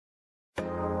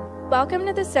Welcome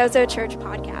to the Sozo Church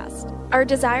podcast. Our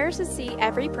desire is to see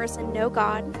every person know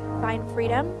God, find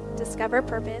freedom, discover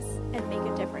purpose, and make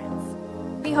a difference.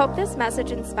 We hope this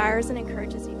message inspires and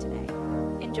encourages you today.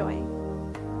 Enjoy.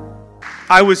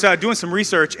 I was doing some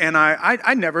research, and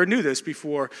I never knew this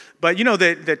before, but you know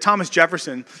that Thomas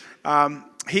Jefferson,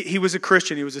 he was a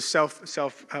Christian. He was a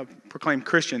self-proclaimed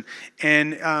Christian,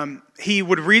 and he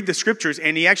would read the scriptures,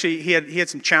 and he had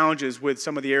some challenges with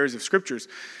some of the areas of scriptures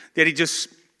that he just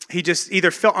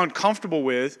either felt uncomfortable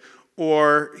with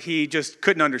or he just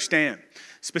couldn't understand.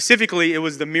 Specifically, it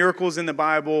was the miracles in the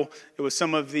Bible. It was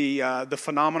some of the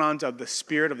phenomenons of the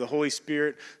Spirit, of the Holy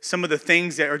Spirit, some of the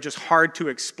things that are just hard to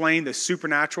explain, the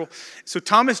supernatural. So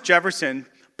Thomas Jefferson,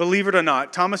 believe it or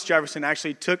not, Thomas Jefferson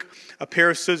actually took a pair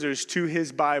of scissors to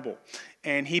his Bible,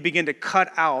 and he began to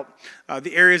cut out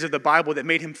the areas of the Bible that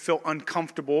made him feel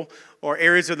uncomfortable, or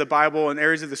areas of the Bible and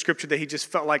areas of the Scripture that he just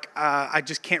felt like, I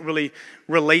just can't really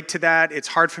relate to that. It's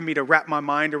hard for me to wrap my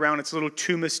mind around. It's a little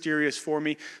too mysterious for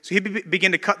me. So he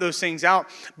began to cut those things out.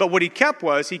 But what he kept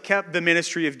the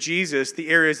ministry of Jesus, the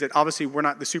areas that obviously were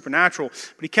not the supernatural,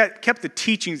 but he kept the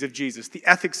teachings of Jesus, the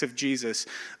ethics of Jesus,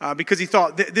 because he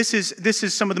thought, this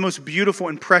is some of the most beautiful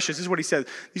and precious. This is what he said.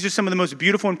 These are some of the most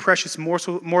beautiful and precious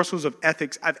morsels of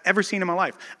ethics I've ever seen in my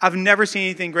life. I've never seen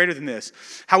anything greater than this.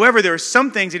 However, there are some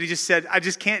things that he just said, I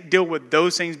just can't deal with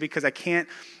those things because I can't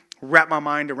wrap my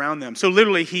mind around them. So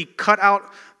literally, he cut out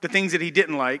the things that he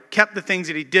didn't like, kept the things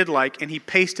that he did like, and he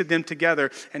pasted them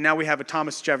together, and now we have a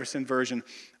Thomas Jefferson version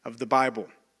of the Bible.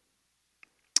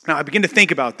 Now, I begin to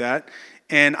think about that,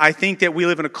 and I think that we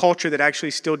live in a culture that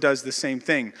actually still does the same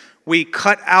thing. We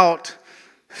cut out,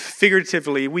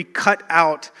 figuratively,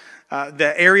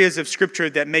 the areas of Scripture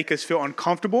that make us feel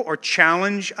uncomfortable or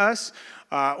challenge us,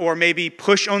 or maybe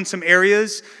push on some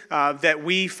areas that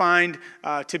we find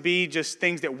to be just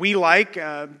things that we like,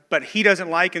 but he doesn't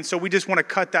like, and so we just want to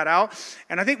cut that out.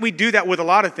 And I think we do that with a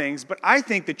lot of things, but I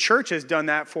think the church has done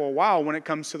that for a while when it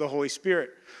comes to the Holy Spirit.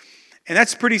 And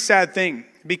that's a pretty sad thing,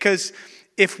 because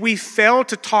if we fail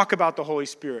to talk about the Holy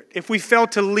Spirit, if we fail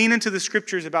to lean into the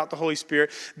Scriptures about the Holy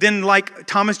Spirit, then like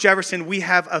Thomas Jefferson, we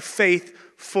have a faith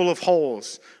full of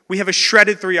holes. We have a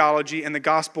shredded theology, and the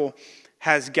gospel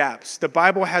has gaps. The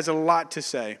Bible has a lot to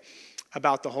say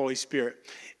about the Holy Spirit.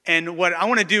 And what I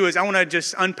want to do is I want to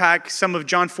just unpack some of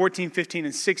John 14, 15,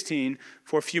 and 16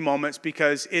 for a few moments,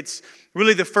 because it's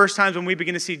really the first times when we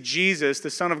begin to see Jesus, the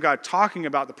Son of God, talking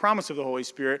about the promise of the Holy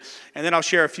Spirit. And then I'll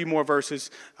share a few more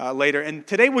verses later. And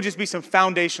today will just be some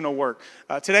foundational work.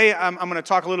 Today I'm going to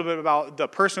talk a little bit about the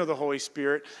person of the Holy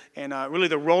Spirit and really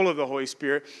the role of the Holy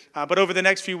Spirit. But over the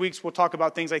next few weeks, we'll talk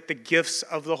about things like the gifts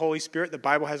of the Holy Spirit. The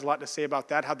Bible has a lot to say about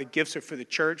that, how the gifts are for the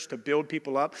church to build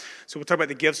people up. So we'll talk about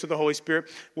the gifts of the Holy Spirit.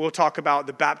 We'll talk about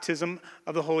the baptism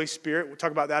of the Holy Spirit. We'll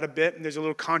talk about that a bit. And there's a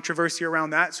little controversy around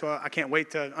that, so I can't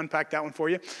wait to unpack that one for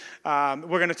you. We're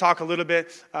going to talk a little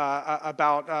bit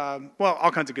about,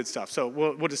 all kinds of good stuff. So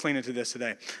we'll just lean into this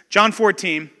today. John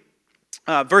 14,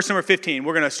 verse number 15.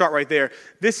 We're going to start right there.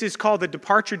 This is called the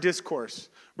departure discourse.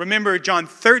 Remember, John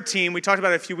 13, we talked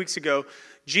about it a few weeks ago.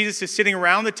 Jesus is sitting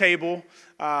around the table.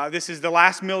 This is the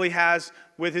last meal he has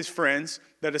with his friends,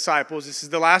 the disciples. This is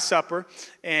the Last Supper,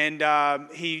 and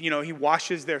he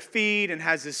washes their feet and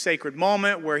has this sacred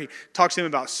moment where he talks to them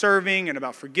about serving and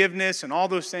about forgiveness and all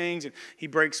those things, and he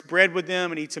breaks bread with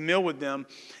them and eats a meal with them.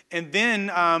 And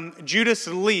then Judas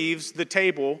leaves the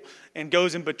table and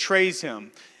goes and betrays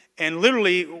him. And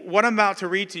literally, what I'm about to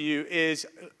read to you is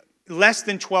less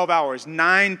than 12 hours,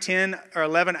 9, 10, or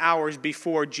 11 hours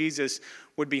before Jesus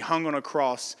would be hung on a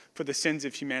cross for the sins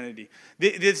of humanity.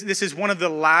 This is one of the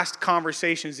last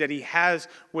conversations that he has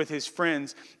with his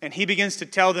friends, and he begins to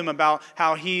tell them about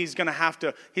how he's going to have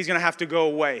to go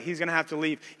away. He's going to have to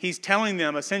leave. He's telling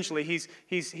them, essentially,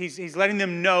 he's letting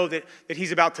them know that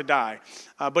he's about to die,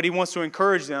 but he wants to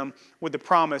encourage them with the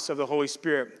promise of the Holy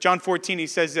Spirit. John 14, he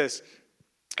says this,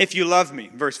 "If you love me,"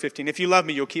 verse 15, "if you love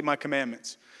me, you'll keep my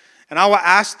commandments. And I will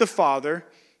ask the Father,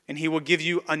 and he will give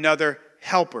you another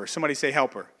helper." Somebody say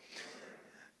helper.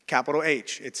 Capital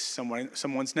H. It's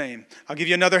someone's name. "I'll give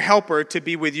you another helper to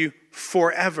be with you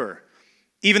forever.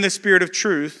 Even the Spirit of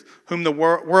truth, whom the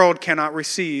world cannot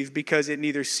receive, because it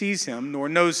neither sees him nor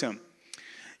knows him.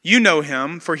 You know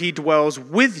him, for he dwells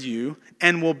with you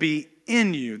and will be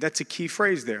in you." That's a key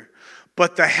phrase there.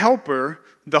 "But the helper,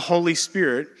 the Holy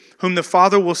Spirit, whom the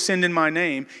Father will send in my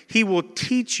name, he will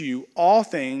teach you all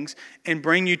things and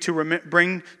bring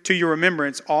to your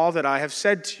remembrance all that I have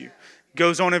said to you."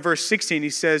 Goes on in verse 16, he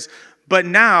says, "But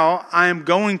now I am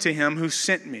going to him who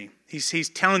sent me." He's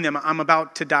telling them, I'm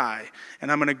about to die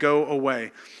and I'm going to go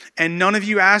away. "And none of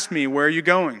you ask me, where are you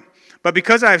going? But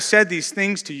because I have said these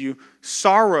things to you,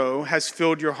 sorrow has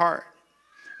filled your heart.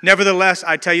 Nevertheless,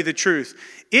 I tell you the truth.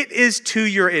 It is to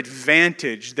your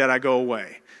advantage that I go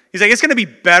away. He's like, it's going to be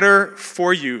better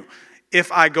for you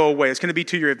if I go away. It's going to be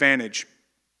to your advantage.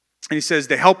 And he says,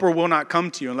 the helper will not come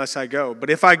to you unless I go. But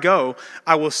if I go,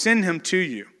 I will send him to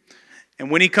you. And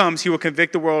when he comes, he will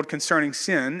convict the world concerning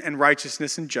sin and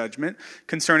righteousness and judgment.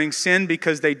 Concerning sin,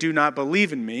 because they do not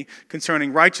believe in me.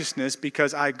 Concerning righteousness,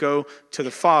 because I go to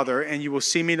the Father, and you will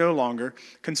see me no longer.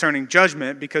 Concerning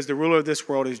judgment, because the ruler of this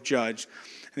world is judged.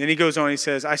 And then he goes on, he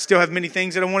says, I still have many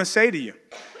things that I want to say to you,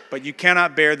 but you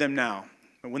cannot bear them now.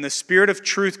 But when the Spirit of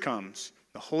truth comes,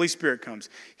 the Holy Spirit comes,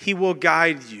 he will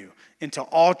guide you into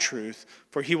all truth,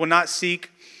 for he will not speak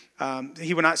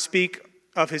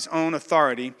of his own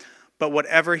authority, but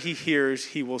whatever he hears,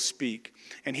 he will speak.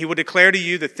 And he will declare to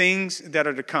you the things that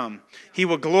are to come. He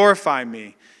will glorify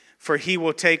me, for he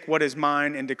will take what is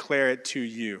mine and declare it to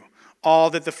you. All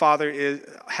that the Father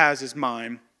has is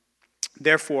mine.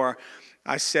 Therefore,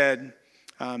 I said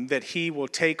that he will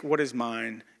take what is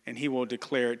mine and he will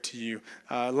declare it to you.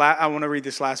 I want to read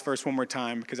this last verse one more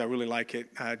time because I really like it.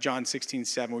 John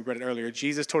 16:7, we read it earlier.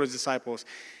 Jesus told his disciples,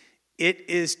 it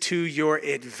is to your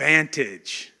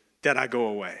advantage that I go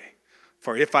away.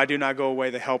 For if I do not go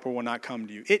away, the helper will not come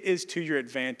to you. It is to your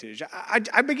advantage.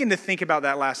 I began to think about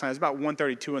that last night. It was about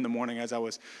 1:32 in the morning as I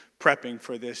was prepping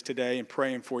for this today and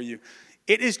praying for you.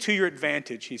 It is to your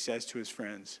advantage, he says to his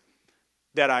friends,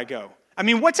 that I go. I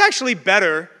mean, what's actually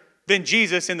better than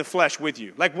Jesus in the flesh with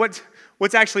you? Like,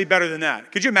 what's actually better than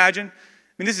that? Could you imagine?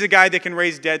 I mean, this is a guy that can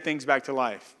raise dead things back to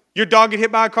life. Your dog get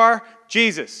hit by a car?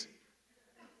 Jesus.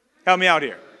 Help me out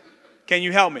here. Can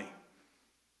you help me?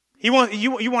 You want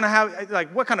to have,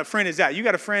 like, what kind of friend is that? You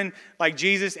got a friend like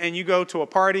Jesus and you go to a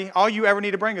party, all you ever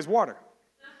need to bring is water.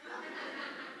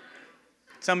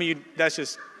 Some of you, that's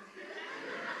just,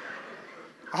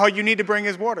 all you need to bring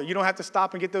is water. You don't have to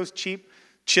stop and get those cheap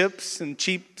chips and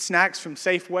cheap snacks from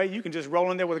Safeway. You can just roll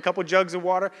in there with a couple jugs of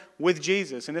water with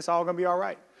Jesus, and it's all going to be all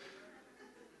right.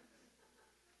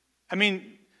 I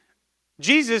mean,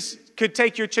 Jesus could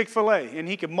take your Chick-fil-A, and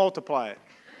he could multiply it.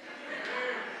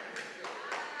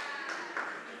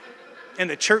 And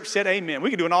the church said amen.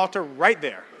 We could do an altar right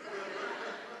there.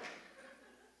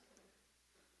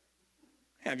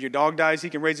 If your dog dies, he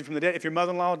can raise it from the dead. If your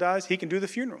mother-in-law dies, he can do the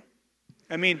funeral.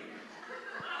 I mean,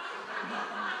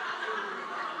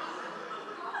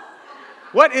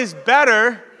 what is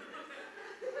better?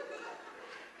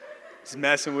 It's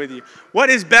messing with you. What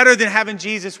is better than having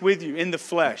Jesus with you in the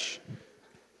flesh?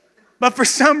 But for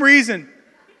some reason,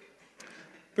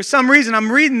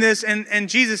 I'm reading this and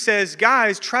Jesus says,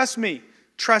 guys, trust me.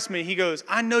 Trust me. He goes,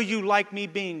 I know you like me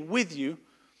being with you,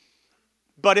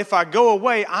 but if I go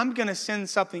away, I'm going to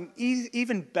send something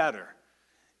even better.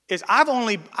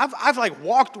 I've like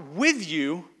walked with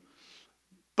you,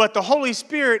 but the Holy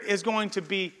Spirit is going to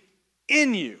be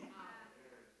in you.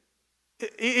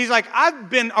 He's like,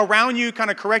 I've been around you, kind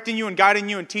of correcting you and guiding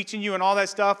you and teaching you and all that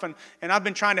stuff, and I've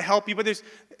been trying to help you. But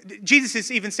Jesus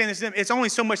is even saying this to them, it's only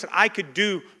so much that I could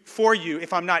do for you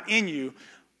if I'm not in you.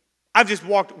 I've just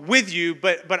walked with you,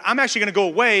 but I'm actually going to go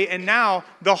away, and now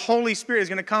the Holy Spirit is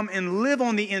going to come and live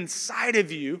on the inside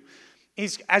of you.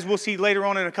 As we'll see later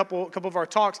on in a couple of our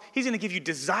talks, he's going to give you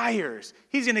desires.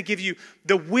 He's going to give you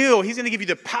the will. He's going to give you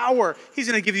the power. He's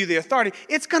going to give you the authority.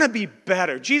 It's going to be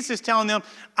better. Jesus is telling them,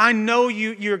 I know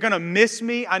you're going to miss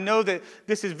me. I know that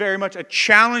this is very much a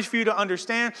challenge for you to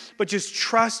understand, but just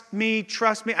trust me.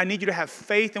 Trust me. I need you to have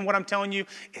faith in what I'm telling you.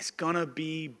 It's going to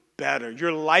be better.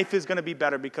 Your life is going to be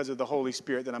better because of the Holy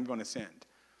Spirit that I'm going to send.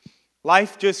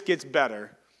 Life just gets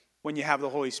better when you have the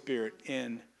Holy Spirit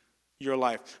in your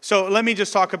life. So let me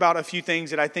just talk about a few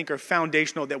things that I think are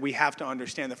foundational that we have to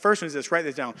understand. The first one is this, write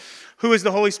this down. Who is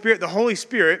the Holy Spirit? The Holy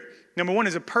Spirit, number one,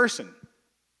 is a person.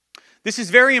 This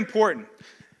is very important.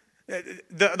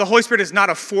 The Holy Spirit is not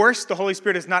a force. The Holy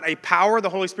Spirit is not a power. The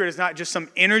Holy Spirit is not just some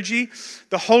energy.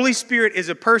 The Holy Spirit is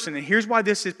a person. And here's why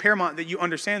this is paramount that you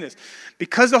understand this.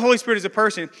 Because the Holy Spirit is a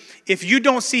person, if you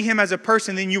don't see him as a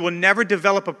person, then you will never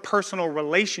develop a personal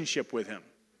relationship with him.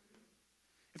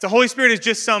 If the Holy Spirit is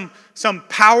just some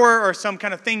power or some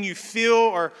kind of thing you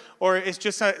feel or it's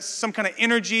just some kind of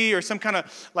energy or some kind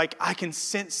of, like, I can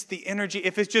sense the energy.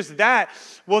 If it's just that,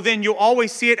 well, then you'll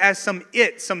always see it as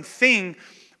something.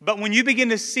 But when you begin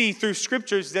to see through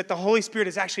scriptures that the Holy Spirit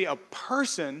is actually a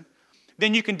person,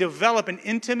 then you can develop an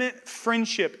intimate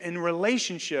friendship and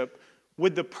relationship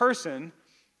with the person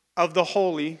of the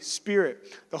Holy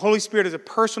Spirit. The Holy Spirit is a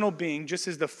personal being, just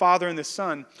as the Father and the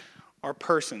Son are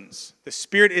persons. The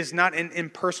Spirit is not an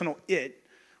impersonal it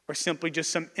or simply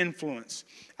just some influence.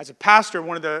 As a pastor,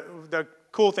 one of the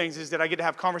cool things is that I get to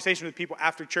have conversation with people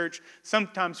after church,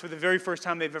 sometimes for the very first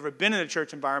time they've ever been in a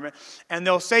church environment, and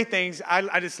they'll say things.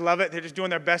 I just love it. They're just doing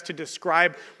their best to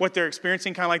describe what they're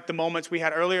experiencing, kind of like the moments we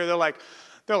had earlier. They're like,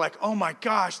 oh my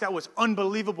gosh, that was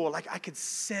unbelievable. Like I could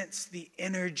sense the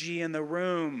energy in the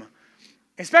room.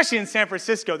 Especially in San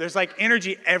Francisco, there's like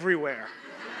energy everywhere.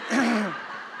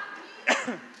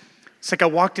 It's like I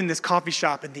walked in this coffee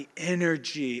shop and the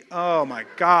energy, oh my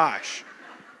gosh.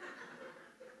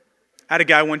 I had a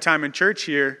guy one time in church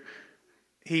here.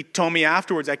 He told me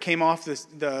afterwards, I came off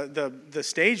the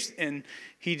stage and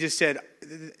he just said,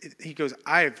 he goes,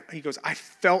 I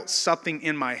felt something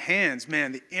in my hands,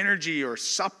 man, the energy or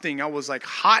something. I was like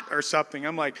hot or something.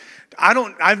 I'm like,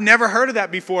 I've never heard of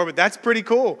that before, but that's pretty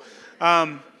cool.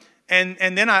 And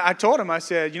then I told him, I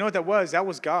said, you know what that was? That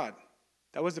was God.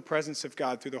 That was the presence of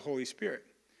God through the Holy Spirit.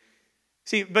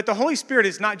 See, but the Holy Spirit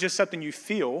is not just something you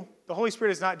feel. The Holy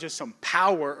Spirit is not just some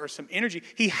power or some energy.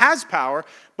 He has power,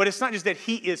 but it's not just that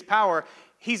he is power.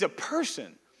 He's a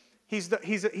person. He's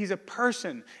a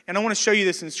person. And I want to show you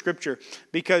this in Scripture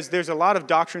because there's a lot of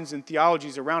doctrines and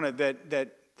theologies around it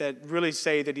that really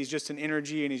say that he's just an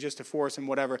energy and he's just a force and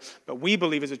whatever. But we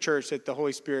believe as a church that the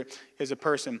Holy Spirit is a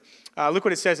person. Look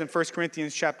what it says in 1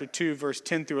 Corinthians chapter 2, verse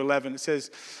 10 through 11. It says,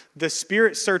 "The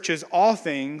Spirit searches all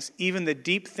things, even the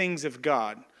deep things of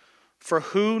God. For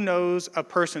who knows a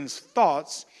person's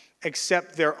thoughts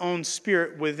except their own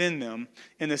spirit within them?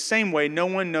 In the same way, no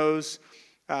one knows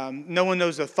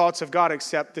the thoughts of God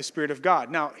except the Spirit of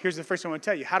God." Now, here's the first thing I want to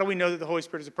tell you. How do we know that the Holy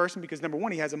Spirit is a person? Because number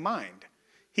one, he has a mind.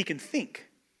 He can think.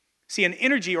 See, an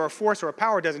energy or a force or a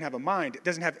power doesn't have a mind. It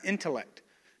doesn't have intellect.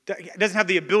 It doesn't have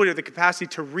the ability or the capacity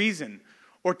to reason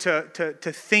or to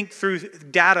think through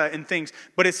data and things.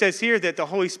 But it says here that the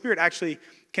Holy Spirit actually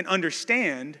can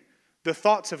understand the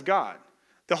thoughts of God.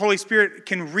 The Holy Spirit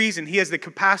can reason. He has the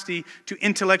capacity to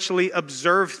intellectually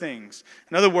observe things.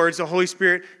 In other words, the Holy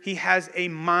Spirit, he has a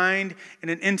mind and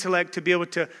an intellect to be able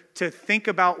to think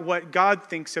about what God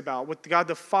thinks about, what God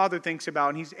the Father thinks about,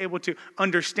 and he's able to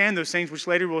understand those things, which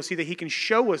later we'll see that he can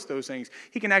show us those things.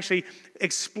 He can actually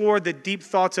explore the deep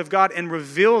thoughts of God and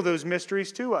reveal those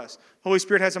mysteries to us. The Holy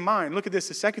Spirit has a mind. Look at this.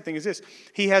 The second thing is this.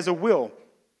 He has a will.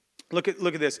 Look at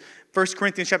this. 1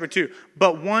 Corinthians chapter 2.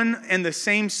 "But one and the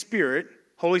same Spirit,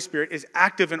 Holy Spirit, is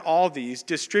active in all these,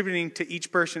 distributing to each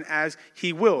person as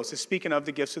he wills." So speaking of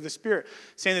the gifts of the Spirit,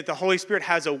 saying that the Holy Spirit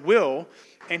has a will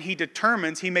and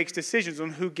he makes decisions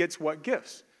on who gets what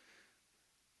gifts.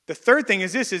 The third thing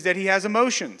is this, is that he has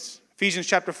emotions. Ephesians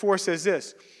chapter 4 says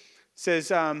this. It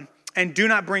says, "And do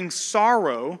not bring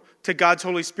sorrow to God's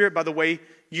Holy Spirit by the way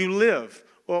you live."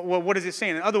 Well, what is it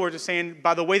saying? In other words, it's saying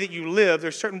by the way that you live,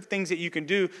 there's certain things that you can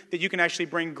do that you can actually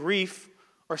bring grief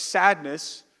or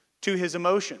sadness to his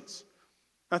emotions.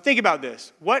 Now think about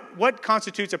this. What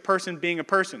constitutes a person being a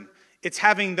person? It's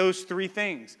having those three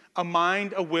things: a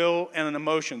mind, a will, and an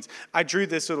emotions. I drew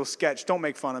this little sketch. Don't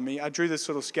make fun of me. I drew this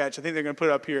little sketch. I think they're going to put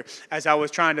it up here as I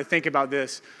was trying to think about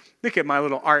this. Look at my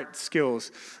little art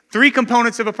skills. 3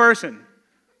 components of a person.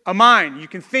 A mind, you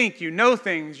can think, you know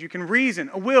things, you can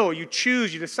reason. A will, you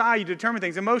choose, you decide, you determine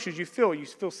things. Emotions, you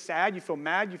feel sad, you feel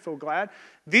mad, you feel glad.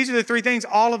 These are the 3 things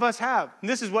all of us have. And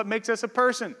this is what makes us a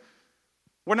person.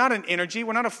 We're not an energy,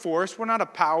 we're not a force, we're not a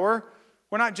power.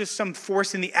 We're not just some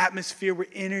force in the atmosphere, we're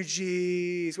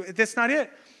energies. That's not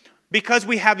it. Because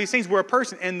we have these things, we're a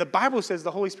person. And the Bible says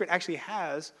the Holy Spirit actually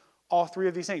has all 3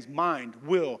 of these things: mind,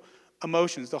 will,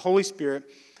 emotions. The Holy Spirit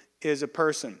is a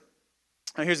person.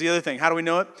 Now here's the other thing. How do we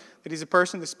know it? That he's a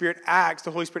person. The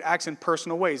Holy Spirit acts in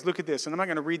personal ways. Look at this. And I'm not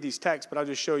going to read these texts, but I'll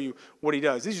just show you what he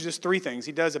does. These are just 3 things.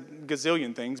 He does a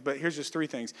gazillion things, but here's just 3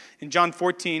 things. In John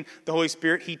 14, the Holy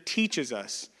Spirit, he teaches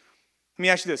us. Let me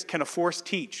ask you this. Can a force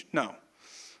teach? No.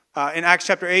 In Acts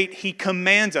chapter 8, he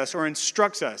commands us or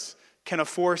instructs us. Can a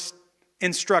force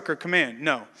instruct or command?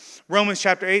 No. Romans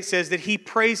chapter 8 says that he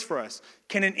prays for us.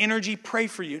 Can an energy pray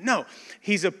for you? No.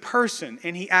 He's a person,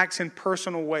 and he acts in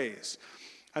personal ways.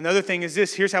 Another thing is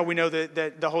this. Here's how we know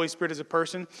that the Holy Spirit is a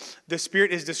person. The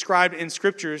Spirit is described in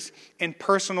Scriptures in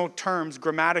personal terms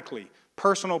grammatically,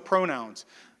 personal pronouns.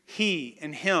 He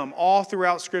and him, all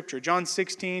throughout Scripture. John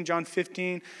 16, John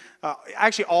 15,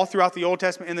 actually all throughout the Old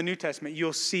Testament and the New Testament,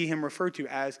 you'll see him referred to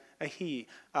as a he.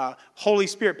 Holy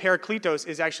Spirit, parakletos,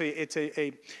 is actually,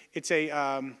 it's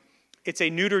a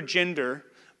neuter gender,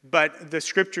 but the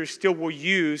Scriptures still will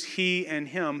use he and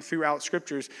him throughout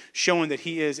Scriptures, showing that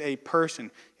he is a person.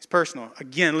 He's personal.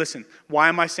 Again, listen, why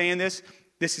am I saying this?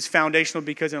 This is foundational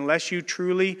because unless you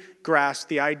truly grasp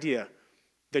the idea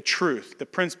the truth, the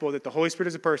principle that the Holy Spirit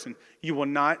is a person, you will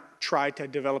not try to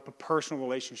develop a personal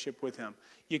relationship with him.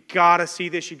 You got to see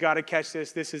this. You got to catch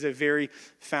this. This is a very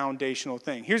foundational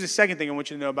thing. Here's the second thing I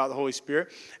want you to know about the Holy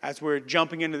Spirit as we're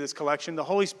jumping into this collection. The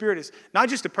Holy Spirit is not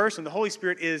just a person. The Holy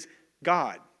Spirit is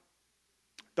God.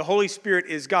 The Holy Spirit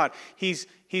is God. He's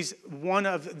one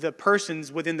of the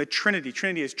persons within the Trinity.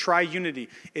 Trinity is triunity.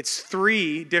 It's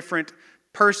three different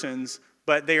persons,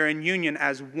 but they are in union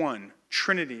as one.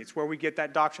 Trinity. It's where we get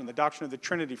that doctrine, the doctrine of the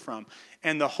Trinity from.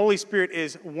 And the Holy Spirit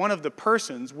is one of the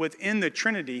persons within the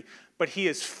Trinity, but he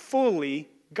is fully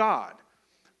God.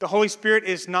 The Holy Spirit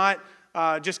is not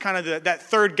just kind of that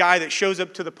third guy that shows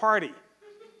up to the party.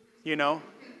 You know,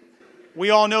 we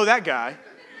all know that guy.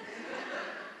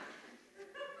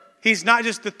 He's not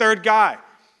just the third guy.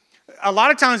 A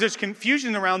lot of times there's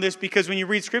confusion around this because when you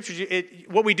read scriptures,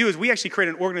 what we do is we actually create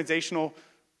an organizational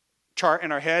chart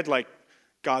in our head, like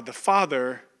God the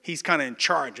Father, he's kind of in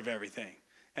charge of everything.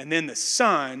 And then the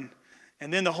Son,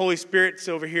 and then the Holy Spirit's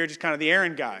over here, just kind of the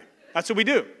errand guy. That's what we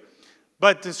do.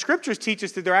 But the scriptures teach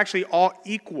us that they're actually all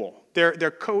equal.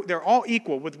 They're all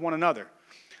equal with one another.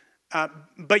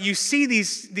 But you see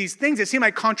these things that seem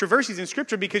like controversies in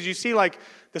Scripture because you see like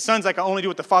the Son's like, I only do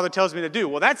what the Father tells me to do.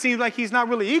 Well, that seems like he's not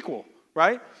really equal,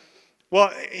 right?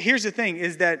 Well, here's the thing,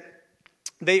 is that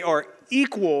they are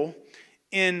equal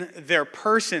in their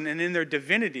person and in their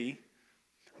divinity,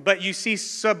 but you see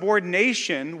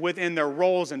subordination within their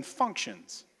roles and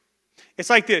functions. It's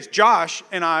like this. Josh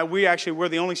and I, we're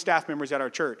the only staff members at our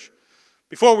church.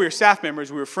 Before we were staff members,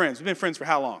 we were friends. We've been friends for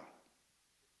how long?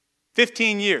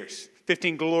 15 years.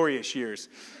 15 glorious years.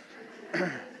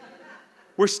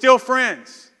 We're still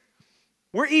friends.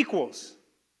 We're equals.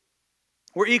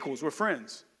 We're equals. We're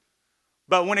friends.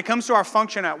 But when it comes to our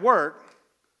function at work,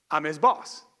 I'm his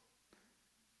boss.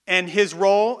 And his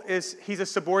role is, he's a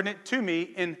subordinate to me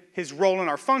in his role in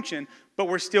our function, but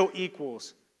we're still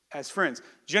equals as friends.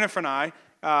 Jennifer and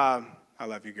I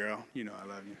love you, girl. You know I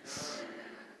love you.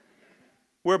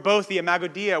 We're both the imago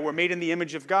Dei. We're made in the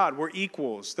image of God. We're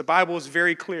equals. The Bible is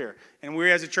very clear. And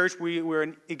we as a church, we're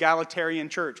an egalitarian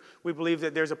church. We believe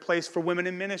that there's a place for women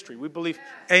in ministry. We believe,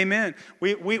 amen.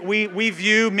 We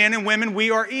view men and women,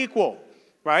 we are equal,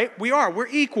 right? We are. We're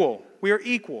equal. We are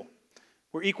equal.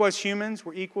 We're equal as humans.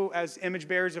 We're equal as image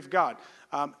bearers of God.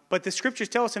 But the scriptures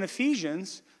tell us in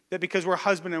Ephesians that because we're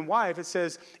husband and wife, it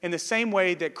says, in the same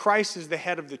way that Christ is the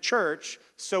head of the church,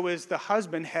 so is the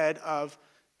husband head of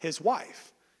his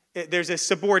wife. There's a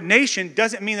subordination.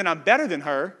 Doesn't mean that I'm better than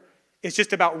her. It's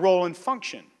just about role and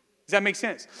function. Does that make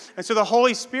sense? And so the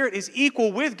Holy Spirit is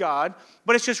equal with God,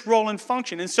 but it's just role and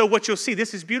function. And so what you'll see,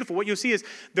 this is beautiful. What you'll see is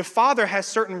the Father has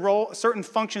certain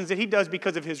functions that he does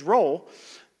because of his role.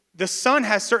 The Son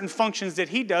has certain functions that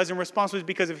he does and responsibilities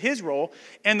because of his role.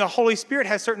 And the Holy Spirit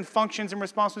has certain functions and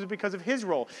responsibilities because of his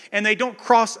role. And they don't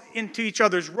cross into each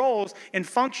other's roles and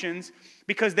functions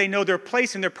because they know their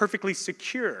place and they're perfectly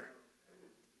secure.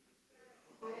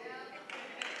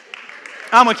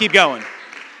 I'm going to keep going.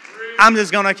 I'm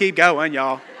just going to keep going,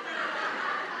 y'all.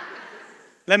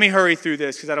 Let me hurry through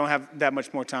this because I don't have that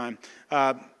much more time.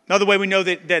 Another way we know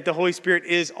that the Holy Spirit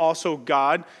is also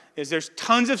God is there's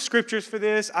tons of scriptures for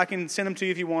this. I can send them to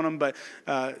you if you want them, but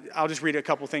I'll just read a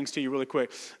couple things to you really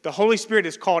quick. The Holy Spirit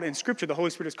is called, in Scripture, the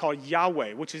Holy Spirit is called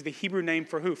Yahweh, which is the Hebrew name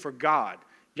for who? For God.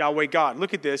 Yahweh God.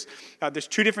 Look at this. There's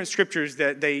two different scriptures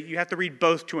that you have to read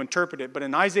both to interpret it. But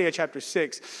in Isaiah chapter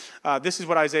 6, this is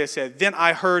what Isaiah said. Then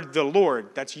I heard the Lord,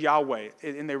 that's Yahweh.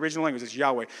 In the original language, it's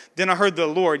Yahweh. Then I heard the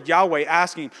Lord, Yahweh,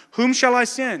 asking, whom shall I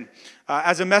send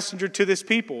as a messenger to this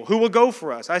people? Who will go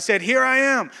for us? I said, here I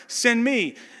am, send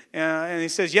me. And he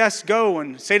says, yes, go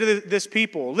and say to this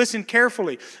people, listen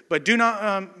carefully, but do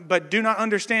not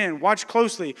understand. Watch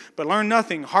closely, but learn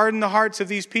nothing. Harden the hearts of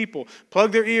these people.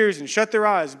 Plug their ears and shut their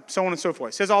eyes, so on and so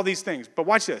forth. It says all these things. But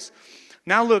watch this.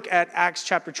 Now look at Acts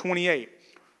chapter 28.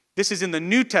 This is in the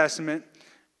New Testament,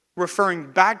 referring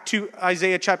back to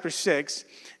Isaiah chapter 6.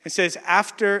 It says,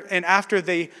 after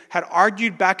they had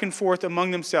argued back and forth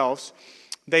among themselves,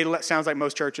 sounds like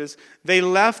most churches, they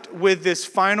left with this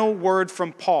final word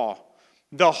from Paul.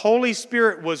 The Holy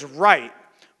Spirit was right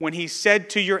when he said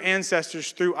to your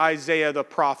ancestors through Isaiah the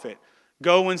prophet,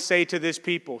 go and say to this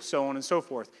people, so on and so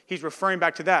forth. He's referring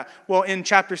back to that. Well, in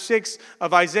chapter 6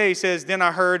 of Isaiah, he says, then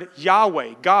I heard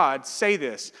Yahweh, God, say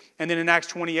this. And then in Acts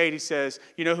 28, he says,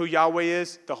 you know who Yahweh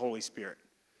is? The Holy Spirit.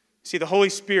 See, the Holy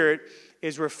Spirit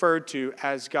is referred to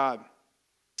as God.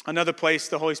 Another place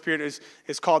the Holy Spirit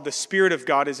is called the Spirit of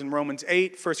God is in Romans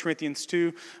 8, 1 Corinthians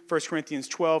 2, 1 Corinthians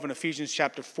 12, and Ephesians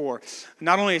chapter 4.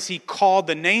 Not only is he called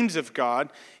the names of God,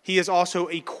 he is also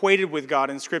equated with God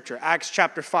in Scripture. Acts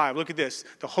chapter 5, look at this.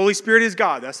 The Holy Spirit is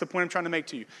God. That's the point I'm trying to make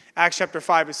to you. Acts chapter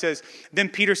 5, it says, Then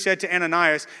Peter said to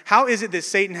Ananias, How is it that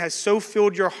Satan has so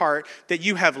filled your heart that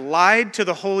you have lied to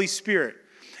the Holy Spirit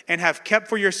and have kept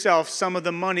for yourself some of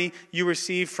the money you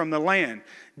received from the land?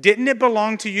 Didn't it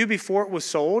belong to you before it was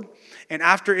sold? And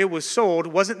after it was sold,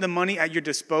 wasn't the money at your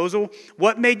disposal?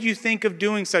 What made you think of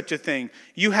doing such a thing?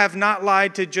 You have not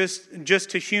lied to just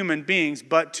to human beings,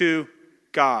 but to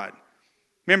God.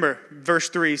 Remember, verse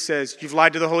 3 says, you've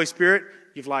lied to the Holy Spirit,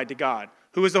 you've lied to God.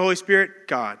 Who is the Holy Spirit?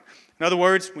 God. In other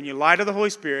words, when you lie to the Holy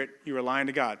Spirit, you are lying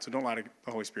to God. So don't lie to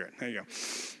the Holy Spirit. There you go.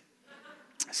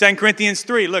 2 Corinthians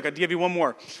 3, look, I'll give you one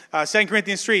more. 2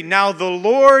 Corinthians 3, now the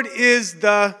Lord is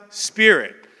the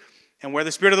Spirit. And where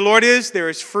the Spirit of the Lord is, there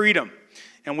is freedom.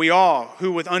 And we all,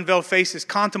 who with unveiled faces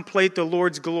contemplate the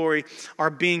Lord's glory,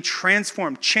 are being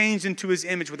transformed, changed into his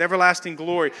image with everlasting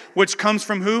glory, which comes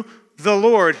from who? The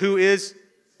Lord, who is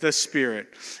the Spirit.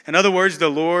 In other words, the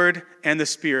Lord and the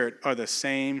Spirit are the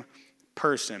same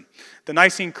person. The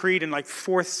Nicene Creed in like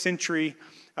 4th century,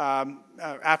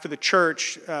 after the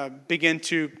church began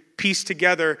to piece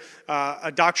together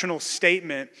a doctrinal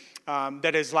statement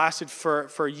that has lasted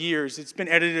for years. It's been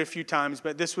edited a few times,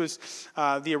 but this was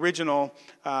the original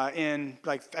in,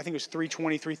 like, I think it was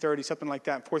 320, 330, something like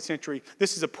that, 4th century.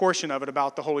 This is a portion of it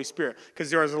about the Holy Spirit, because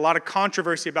there was a lot of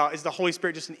controversy about, is the Holy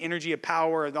Spirit just an energy of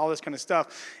power and all this kind of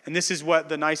stuff? And this is what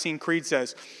the Nicene Creed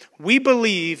says. We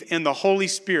believe in the Holy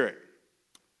Spirit,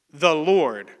 the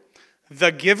Lord,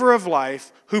 the giver of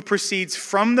life, who proceeds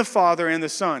from the Father and the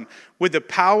Son. With the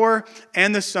power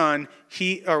and the Son,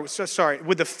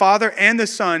 with the Father and the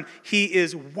Son, he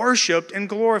is worshipped and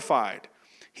glorified.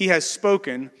 He has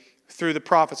spoken through the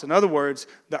prophets. In other words,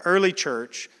 the early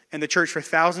church and the church for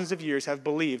thousands of years have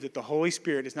believed that the Holy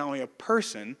Spirit is not only a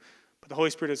person, but the Holy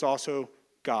Spirit is also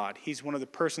God. He's one of the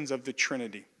persons of the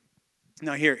Trinity.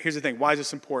 Now here's the thing. Why is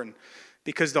this important?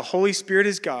 Because the Holy Spirit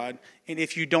is God, and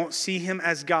if you don't see him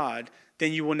as God,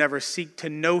 then you will never seek to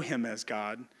know him as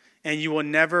God, and you will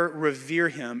never revere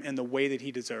him in the way that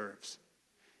he deserves.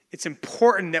 It's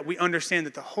important that we understand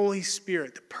that the Holy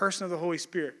Spirit, the person of the Holy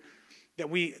Spirit, that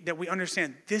we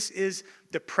understand this is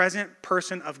the present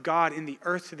person of God in the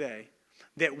earth today,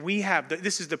 that we have.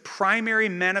 This is the primary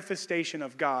manifestation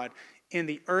of God in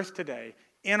the earth today,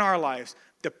 in our lives,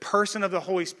 the person of the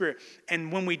Holy Spirit.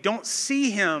 And when we don't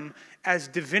see him as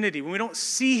divinity, when we don't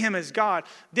see him as God,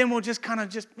 then we'll just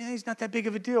he's not that big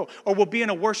of a deal. Or we'll be in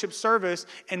a worship service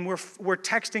and we're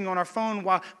texting on our phone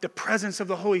while the presence of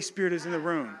the Holy Spirit is in the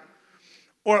room.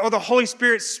 Or the Holy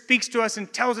Spirit speaks to us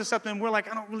and tells us something and we're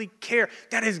like, I don't really care.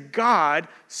 That is God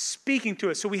speaking to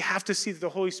us. So we have to see that the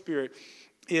Holy Spirit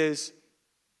is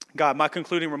God. My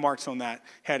concluding remarks on that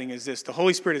heading is this. The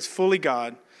Holy Spirit is fully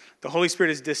God. The Holy Spirit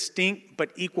is distinct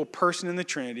but equal person in the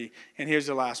Trinity. And here's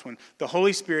the last one. The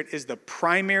Holy Spirit is the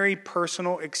primary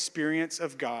personal experience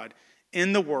of God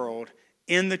in the world,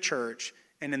 in the church,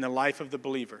 and in the life of the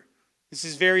believer. This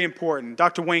is very important.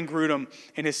 Dr. Wayne Grudem,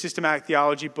 in his Systematic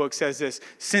Theology book, says this.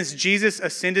 Since Jesus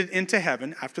ascended into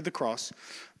heaven after the cross,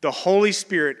 the Holy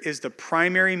Spirit is the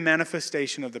primary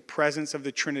manifestation of the presence of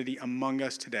the Trinity among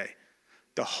us today.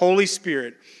 The Holy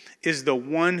Spirit is the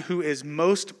one who is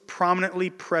most prominently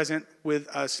present with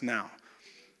us now.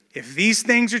 If these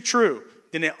things are true,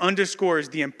 then it underscores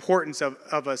the importance of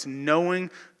us knowing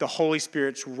the Holy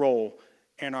Spirit's role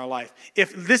in our life.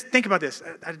 Think about this.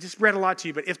 I just read a lot to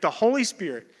you, but if the Holy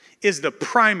Spirit is the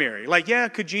primary,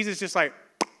 could Jesus just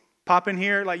pop in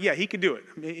here? He could do it.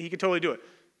 I mean, he could totally do it.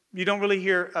 You don't really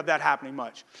hear of that happening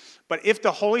much. But if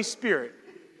the Holy Spirit,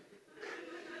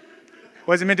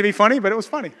 wasn't meant to be funny, but it was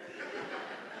funny.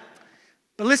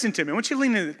 But listen to me. I want you to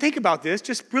lean in and think about this.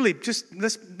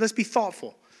 Let's be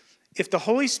thoughtful. If the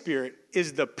Holy Spirit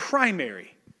is the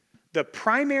primary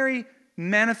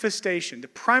manifestation, the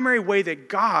primary way that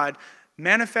God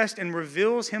manifests and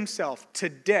reveals himself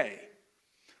today,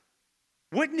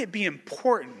 wouldn't it be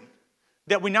important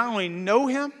that we not only know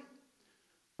him,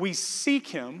 we seek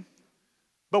him,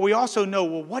 but we also know,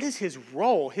 what is his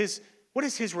role? What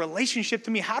is his relationship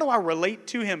to me? How do I relate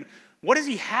to him? What does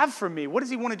he have for me? What does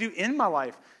he want to do in my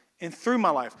life and through my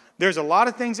life? There's a lot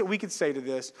of things that we could say to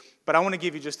this, but I want to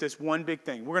give you just this one big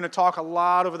thing. We're going to talk a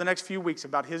lot over the next few weeks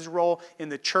about his role in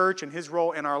the church and his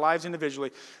role in our lives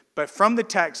individually. But from the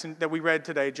text that we read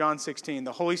today, John 16,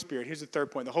 the Holy Spirit, here's the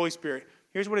third point. The Holy Spirit,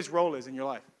 here's what his role is in your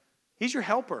life. He's your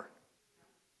helper.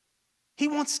 He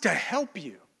wants to help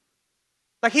you.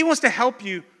 He wants to help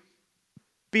you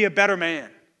be a better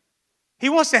man. He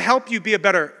wants to help you be a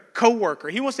better coworker.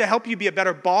 He wants to help you be a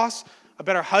better boss, a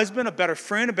better husband, a better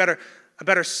friend, a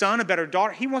better son, a better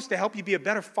daughter. He wants to help you be a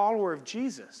better follower of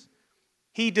Jesus.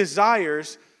 He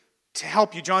desires to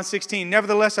help you. John 16,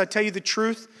 nevertheless, I tell you the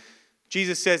truth.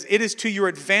 Jesus says, it is to your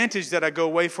advantage that I go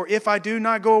away, for if I do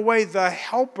not go away, the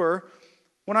helper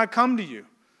will not come to you.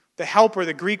 The helper,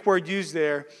 the Greek word used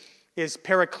there, is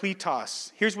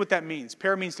parakletos. Here's what that means.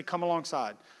 Para means to come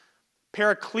alongside.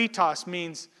 Parakletos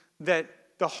means that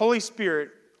the Holy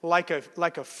Spirit, like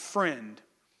a friend,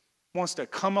 wants to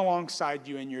come alongside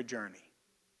you in your journey.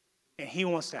 And He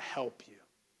wants to help you.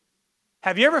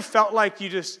 Have you ever felt like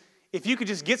if you could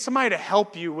just get somebody to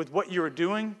help you with what you were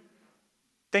doing,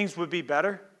 things would be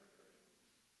better?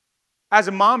 As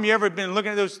a mom, you ever been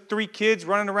looking at those 3 kids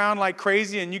running around like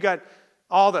crazy and you got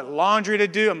all the laundry to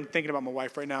do? I'm thinking about my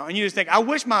wife right now. And you just think, I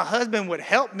wish my husband would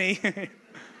help me.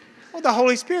 Well, the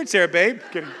Holy Spirit's there, babe.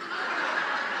 Kidding.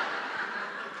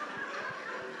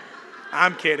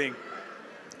 I'm kidding.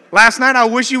 Last night, I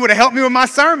wish you would have helped me with my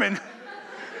sermon.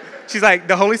 She's like,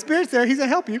 the Holy Spirit's there. He's going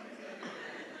to help you.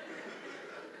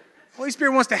 Holy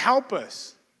Spirit wants to help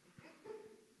us.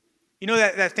 You know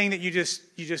that thing that you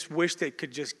just wish that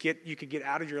you could get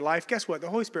out of your life? Guess what? The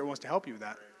Holy Spirit wants to help you with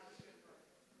that.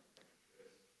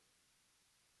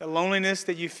 The loneliness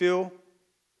that you feel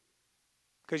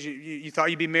because you thought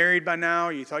you'd be married by now,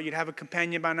 or you thought you'd have a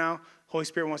companion by now, Holy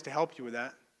Spirit wants to help you with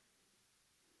that.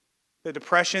 The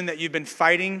depression that you've been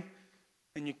fighting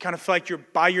and you kind of feel like you're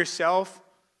by yourself,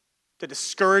 the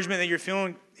discouragement that you're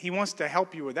feeling, He wants to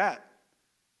help you with that.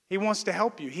 He wants to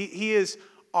help you. He is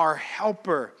our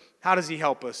helper. How does He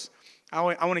help us? I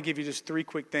want to give you just 3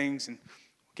 quick things and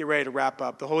get ready to wrap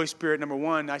up. The Holy Spirit, number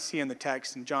 1, I see in the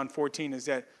text in John 14, is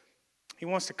that He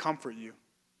wants to comfort you.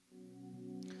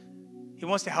 He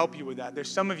wants to help you with that.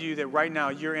 There's some of you that right now,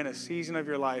 you're in a season of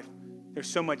your life, there's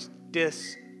so much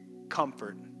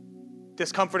discomfort.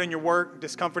 Discomfort in your work,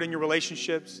 discomfort in your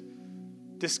relationships,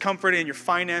 discomfort in your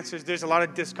finances. There's a lot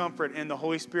of discomfort, and the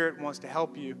Holy Spirit wants to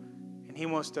help you, and He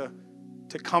wants to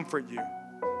comfort you.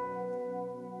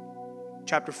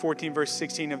 Chapter 14, verse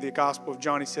 16 of the Gospel of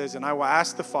John, He says, and I will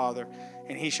ask the Father,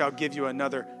 and He shall give you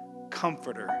another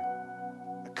comforter.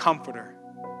 A comforter.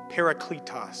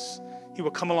 Parakletos. He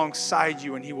will come alongside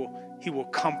you, and He will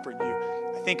comfort you.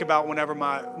 I think about whenever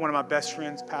one of my best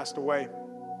friends passed away,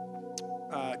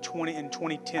 in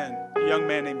 2010, a young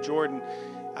man named Jordan.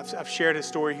 I've shared his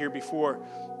story here before,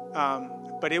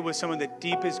 but it was some of the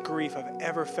deepest grief I've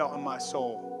ever felt in my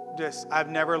soul. I've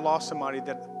never lost somebody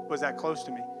that was that close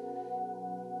to me.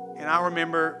 And I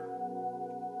remember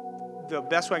the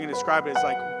best way I can describe it is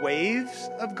like waves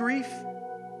of grief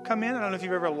come in. I don't know if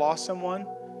you've ever lost someone.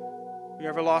 You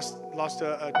ever lost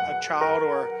a child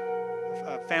or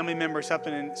a family member or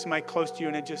something, and somebody close to you,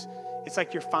 and it's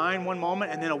like you're fine one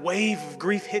moment, and then a wave of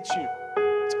grief hits you.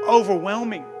 It's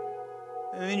overwhelming.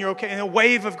 And then you're okay, and a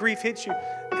wave of grief hits you.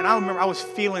 And I remember I was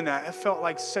feeling that. It felt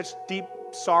like such deep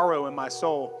sorrow in my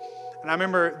soul. And I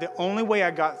remember the only way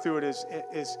I got through it is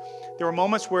there were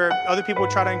moments where other people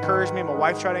would try to encourage me. My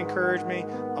wife tried to encourage me.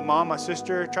 My mom, my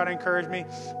sister tried to encourage me.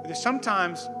 But there's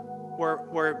sometimes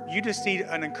where you just need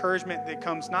an encouragement that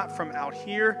comes not from out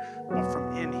here, but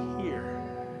from in here.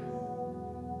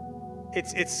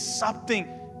 It's something,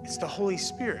 it's the Holy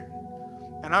Spirit.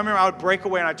 And I remember I would break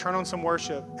away and I'd turn on some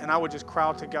worship and I would just cry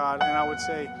out to God and I would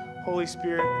say, Holy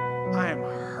Spirit, I am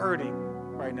hurting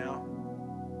right now.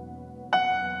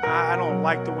 I don't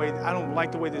like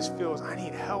the way this feels. I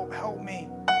need help. Help me.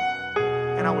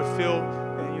 And I would feel,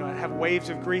 I'd have waves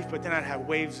of grief, but then I'd have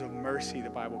waves of mercy, the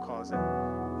Bible calls it.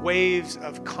 Waves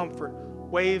of comfort.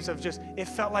 Waves of it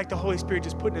felt like the Holy Spirit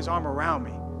just putting His arm around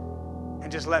me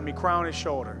and just let me cry on His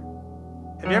shoulder.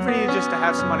 Have you ever needed just to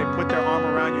have somebody put their arm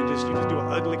around you and you just do an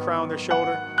ugly cry on their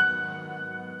shoulder?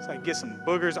 It's like get some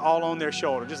boogers all on their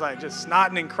shoulder, just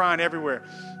snotting and crying everywhere.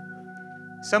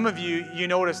 Some of you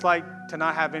know what it's like to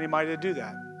not have anybody to do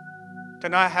that. To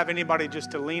not have anybody just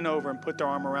to lean over and put their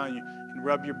arm around you and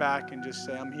rub your back and just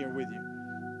say, I'm here with you.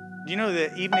 Do you know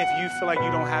that even if you feel like you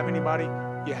don't have anybody,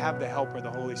 you have the helper, the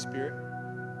Holy Spirit?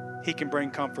 He can bring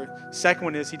comfort. Second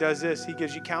one is He does this. He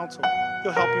gives you counsel.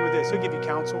 He'll help you with this. He'll give you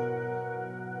counsel.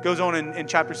 Goes on in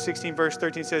chapter 16, verse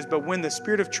 13, says, but when the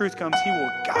Spirit of truth comes, He will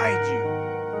guide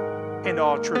you into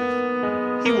all truth.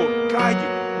 He will guide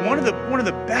you. One of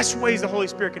the best ways the Holy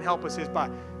Spirit can help us is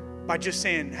by just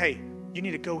saying, hey, You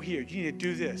need to go here. You need to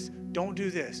do this. Don't do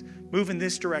this. Move in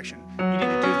this direction. You need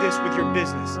to do this with your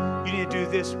business. You need to do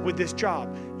this with this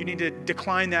job. You need to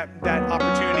decline that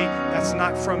opportunity. That's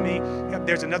not from me.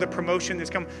 There's another promotion that's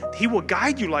coming. He will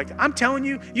guide you like that. I'm telling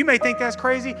you, you may think that's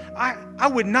crazy. I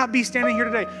would not be standing here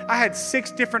today. I had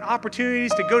 6 different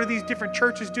opportunities to go to these different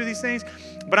churches, do these things.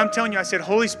 But I'm telling you, I said,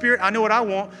 Holy Spirit, I know what I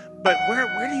want, but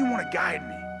where do you want to guide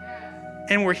me?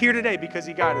 And we're here today because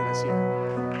he guided us here.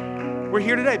 We're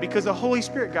here today because the Holy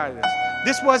Spirit guided us.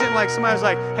 This wasn't like somebody was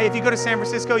like, hey, if you go to San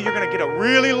Francisco, you're going to get a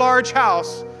really large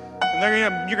house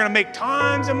and you're going to make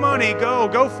tons of money.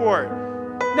 Go for it.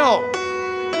 No,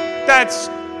 that's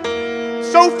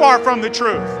so far from the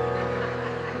truth.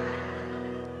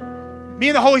 Me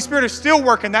and the Holy Spirit are still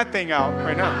working that thing out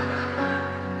right now.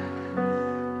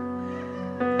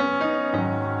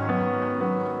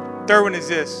 Third one is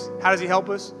this. How does he help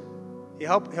us?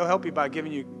 He'll help you by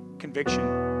giving you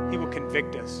conviction. He will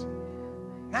convict us.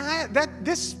 Now,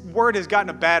 this word has gotten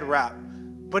a bad rap,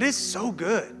 but it's so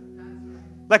good.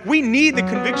 Like, we need the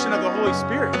conviction of the Holy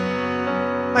Spirit.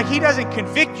 Like, he doesn't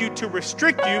convict you to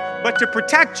restrict you, but to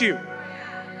protect you.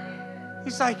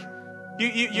 He's like,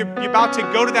 you're about to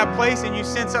go to that place and you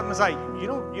sense something that's like, you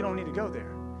don't need to go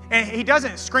there. And he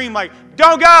doesn't scream like,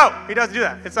 don't go. He doesn't do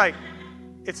that. It's like,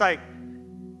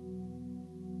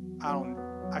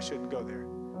 I shouldn't go there.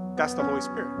 That's the Holy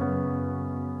Spirit.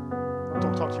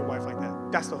 Don't talk to your wife like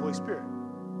that. That's the Holy Spirit.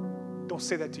 Don't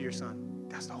say that to your son.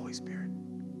 That's the Holy Spirit.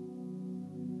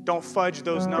 Don't fudge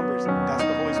those numbers. That's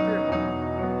the Holy Spirit.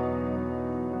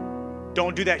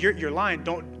 Don't do that. You're lying.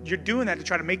 You're doing that to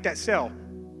try to make that sell.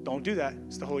 Don't do that.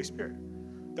 It's the Holy Spirit.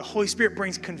 The Holy Spirit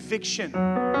brings conviction. He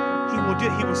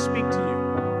will speak to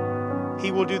you.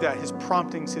 He will do that. His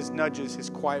promptings, his nudges, his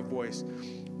quiet voice.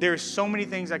 There's so many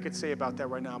things I could say about that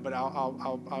right now, but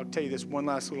I'll tell you this one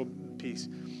last little piece.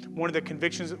 One of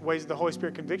the ways the Holy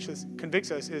Spirit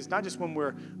convicts us is not just when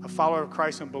we're a follower of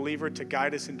Christ and a believer to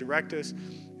guide us and direct us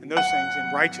and those things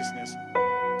in righteousness,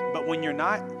 but when you're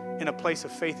not in a place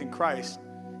of faith in Christ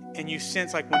and you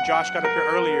sense, like when Josh got up here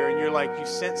earlier and you're like, you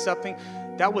sense something,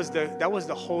 that was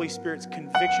the Holy Spirit's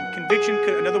conviction. Conviction,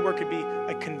 another word could be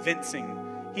a convincing.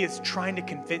 He is trying to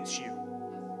convince you.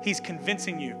 He's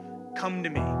convincing you. Come to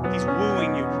me. He's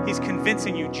wooing you. He's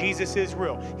convincing you Jesus is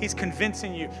real. He's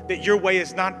convincing you that your way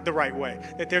is not the right way,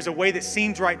 that there's a way that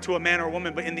seems right to a man or a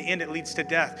woman, but in the end it leads to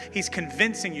death. He's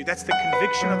convincing you. That's the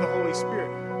conviction of the Holy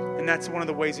Spirit. And that's one of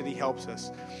the ways that he helps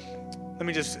us.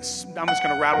 I'm just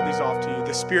going to rattle these off to you.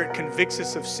 The Spirit convicts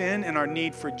us of sin and our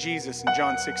need for Jesus in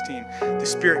John 16. The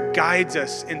Spirit guides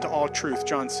us into all truth,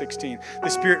 John 16. The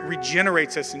Spirit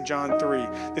regenerates us in John 3.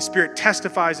 The Spirit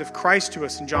testifies of Christ to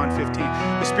us in John 15.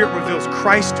 The Spirit reveals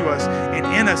Christ to us and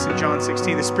in us in John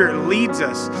 16. The Spirit leads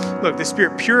us. Look, the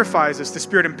Spirit purifies us. The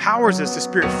Spirit empowers us. The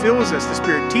Spirit fills us. The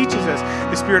Spirit teaches us.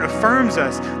 The Spirit affirms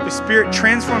us. The Spirit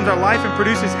transforms our life and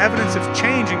produces evidence of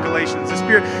change in Galatians. The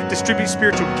Spirit distributes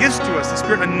spiritual gifts to us. The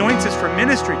Spirit anoints us for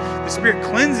ministry. The Spirit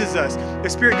cleanses us. The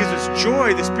Spirit gives us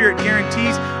joy. The Spirit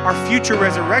guarantees our future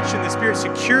resurrection. The Spirit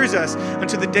secures us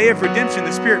unto the day of redemption.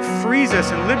 The Spirit frees us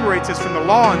and liberates us from the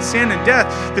law and sin and death.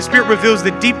 The Spirit reveals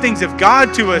the deep things of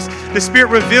God to us. The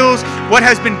Spirit reveals what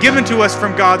has been given to us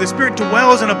from God. The Spirit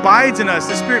dwells and abides in us.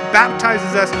 The Spirit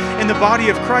baptizes us in the body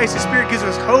of Christ. The Spirit gives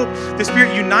us hope. The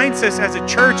Spirit unites us as a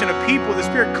church and a people. The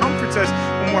Spirit comforts us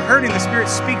when we're hurting. The Spirit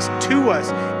speaks to us,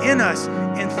 in us,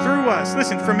 and through us.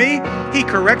 Listen, for me, he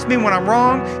corrects me when I'm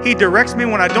wrong. He directs me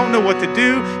when I don't know what to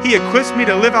do. He equips me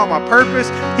to live out my purpose.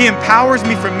 He empowers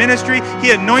me for ministry.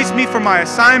 He anoints me for my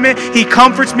assignment. He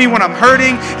comforts me when I'm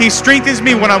hurting. He strengthens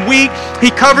me when I'm weak.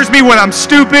 He covers me when I'm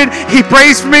stupid. He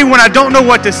prays for me when I don't know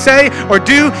what to say or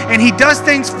do. And he does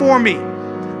things for me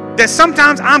that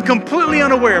sometimes I'm completely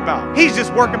unaware about. He's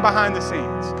just working behind the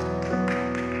scenes.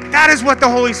 That is what the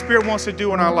Holy Spirit wants to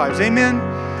do in our lives. Amen?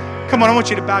 Come on, I want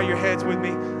you to bow your heads with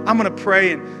me. I'm going to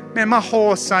pray. And man, my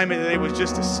whole assignment today was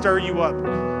just to stir you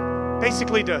up.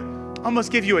 Basically to almost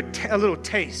give you a little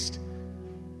taste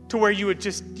to where you'd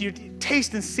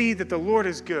taste and see that the Lord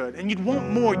is good. And you'd want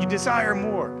more. You desire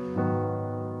more.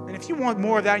 And if you want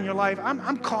more of that in your life,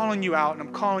 I'm calling you out and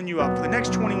I'm calling you up. For the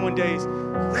next 21 days,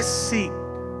 let's seek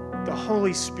the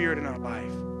Holy Spirit in our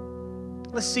life.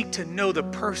 Let's seek to know the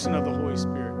person of the Holy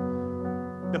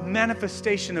Spirit, the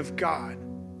manifestation of God.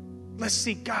 Let's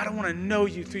see, God, I want to know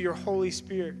you through your Holy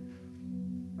Spirit.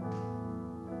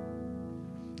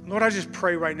 Lord, I just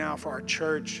pray right now for our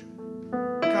church.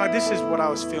 God, this is what I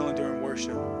was feeling during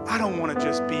worship. I don't want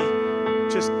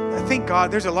to I think, God,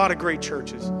 there's a lot of great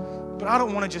churches, but I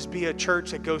don't want to just be a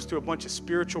church that goes through a bunch of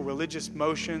spiritual, religious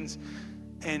motions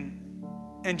and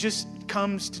just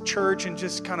comes to church and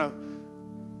just kind of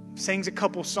sings a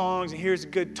couple songs and hears a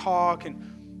good talk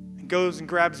and goes and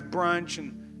grabs brunch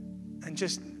and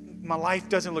just my life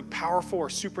doesn't look powerful or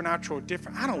supernatural or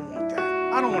different. I don't want that.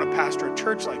 I don't want to pastor a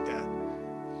church like that.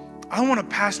 I want to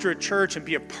pastor a church and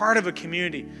be a part of a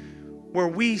community where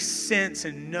we sense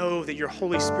and know that your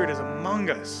Holy Spirit is among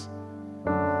us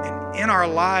and in our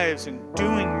lives and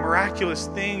doing miraculous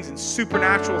things and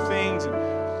supernatural things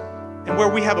and where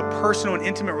we have a personal and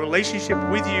intimate relationship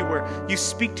with you, where you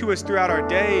speak to us throughout our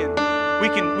day and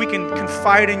we can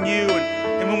confide in you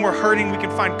and when we're hurting, we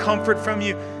can find comfort from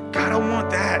you. God, I want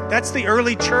that. That's the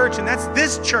early church, and that's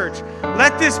this church.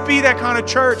 Let this be that kind of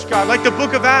church, God, like the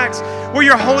book of Acts, where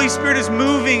your Holy Spirit is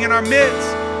moving in our midst,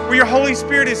 where your Holy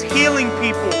Spirit is healing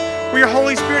people, where your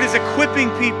Holy Spirit is equipping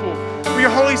people, where your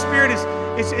Holy Spirit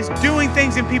is doing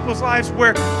things in people's lives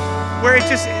where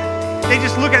they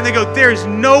just look at it and they go, there's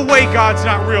no way God's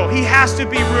not real. He has to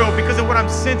be real because of what I'm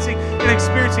sensing and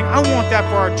experiencing. I want that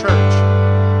for our church.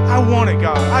 I want it,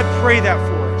 God. I pray that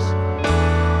for us.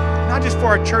 Not just for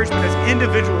our church, but as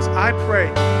individuals, I pray,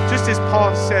 just as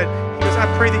Paul said, he goes,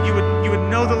 I pray that you would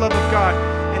know the love of God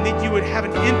and that you would have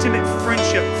an intimate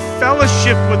friendship,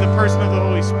 fellowship with the person of the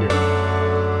Holy Spirit.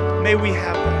 May we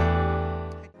have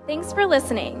that. Thanks for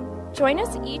listening. Join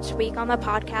us each week on the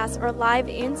podcast or live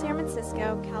in San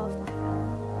Francisco,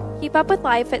 California. Keep up with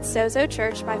life at Sozo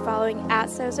Church by following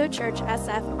 @Sozo Church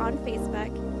SF on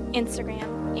Facebook,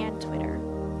 Instagram, and Twitter.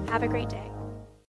 Have a great day.